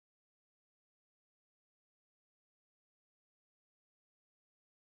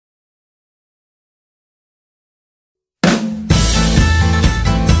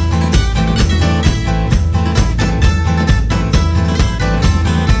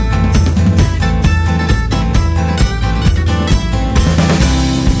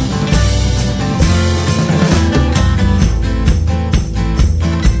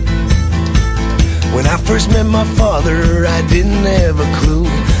my father, I didn't have a clue.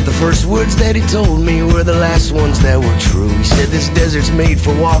 The first words that he told me were the last ones that were true. He said this desert's made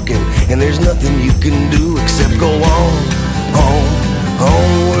for walking, and there's nothing you can do except go on,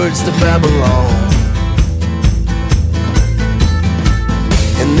 onwards to Babylon.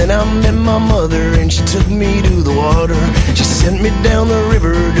 And then I met my mother, and she took me to the water. She sent me down the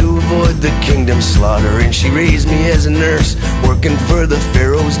river to avoid the kingdom's slaughter. And she raised me as a nurse, working for the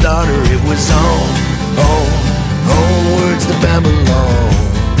Pharaoh's daughter. It was onwards to Babylon.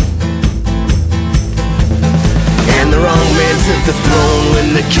 And the wrong man took the throne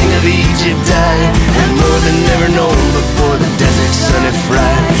when the king of Egypt died, and more than ever known before the desert sun had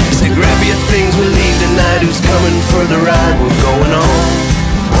fried. He said, grab your things, we'll leave tonight. Who's coming for the ride? We're going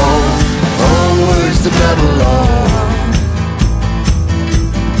onwards to Babylon.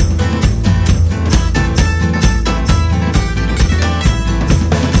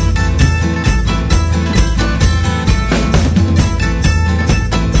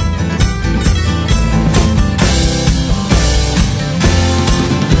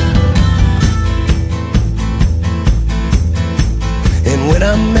 And when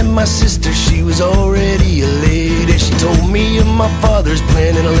I met my sister, she was already a lady. She told me of my father's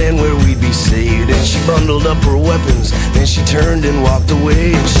plan in a land where we'd be saved. And she bundled up her weapons, then she turned and walked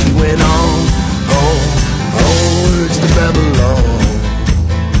away. And she went onwards to Babylon.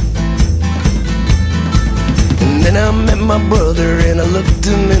 And then I met my brother, and I looked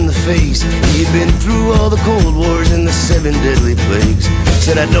him in the face. He had been through all the cold wars and the 7 deadly plagues.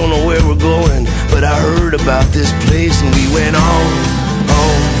 Said, I don't know where we're going, but I heard about this place. And we went onwards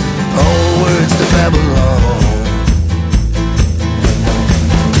to Babylon.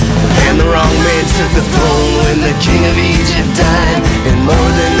 And the wrong man took the throne when the king of Egypt died, and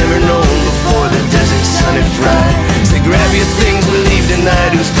more than ever known before the desert sun had fried. Say, grab your things, we'll leave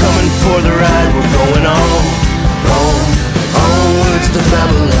tonight. Who's coming for the ride? We're going on